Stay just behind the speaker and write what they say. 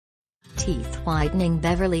Teeth Whitening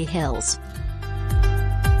Beverly Hills.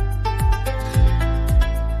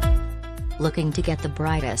 Looking to get the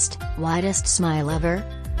brightest, whitest smile ever?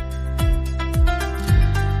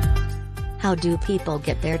 How do people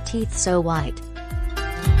get their teeth so white?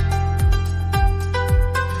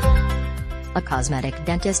 A cosmetic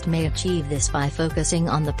dentist may achieve this by focusing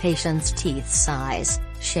on the patient's teeth size,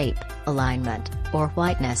 shape, alignment, or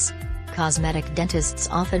whiteness. Cosmetic dentists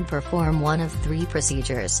often perform one of 3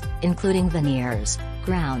 procedures, including veneers,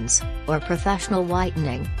 crowns, or professional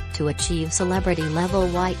whitening, to achieve celebrity-level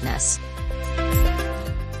whiteness.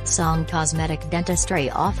 Song Cosmetic Dentistry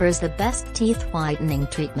offers the best teeth whitening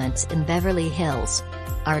treatments in Beverly Hills.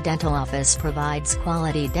 Our dental office provides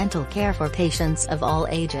quality dental care for patients of all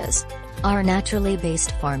ages. Our naturally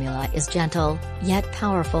based formula is gentle, yet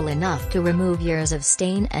powerful enough to remove years of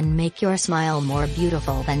stain and make your smile more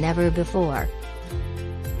beautiful than ever before.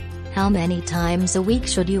 How many times a week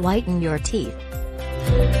should you whiten your teeth?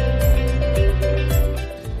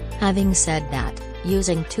 Having said that,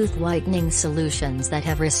 using tooth whitening solutions that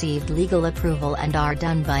have received legal approval and are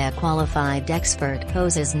done by a qualified expert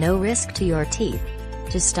poses no risk to your teeth.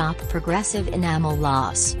 To stop progressive enamel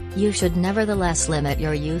loss, you should nevertheless limit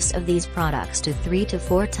your use of these products to 3 to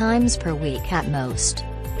 4 times per week at most.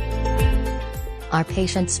 Our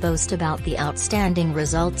patients boast about the outstanding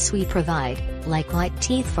results we provide, like white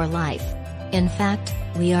teeth for life. In fact,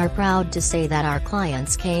 we are proud to say that our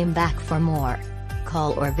clients came back for more.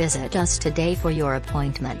 Call or visit us today for your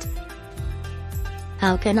appointment.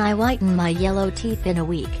 How can I whiten my yellow teeth in a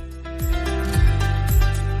week?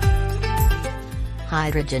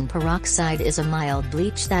 Hydrogen peroxide is a mild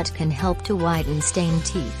bleach that can help to whiten stained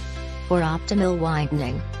teeth. For optimal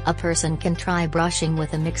whitening, a person can try brushing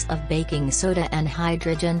with a mix of baking soda and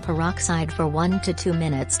hydrogen peroxide for 1 to 2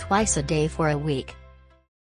 minutes twice a day for a week.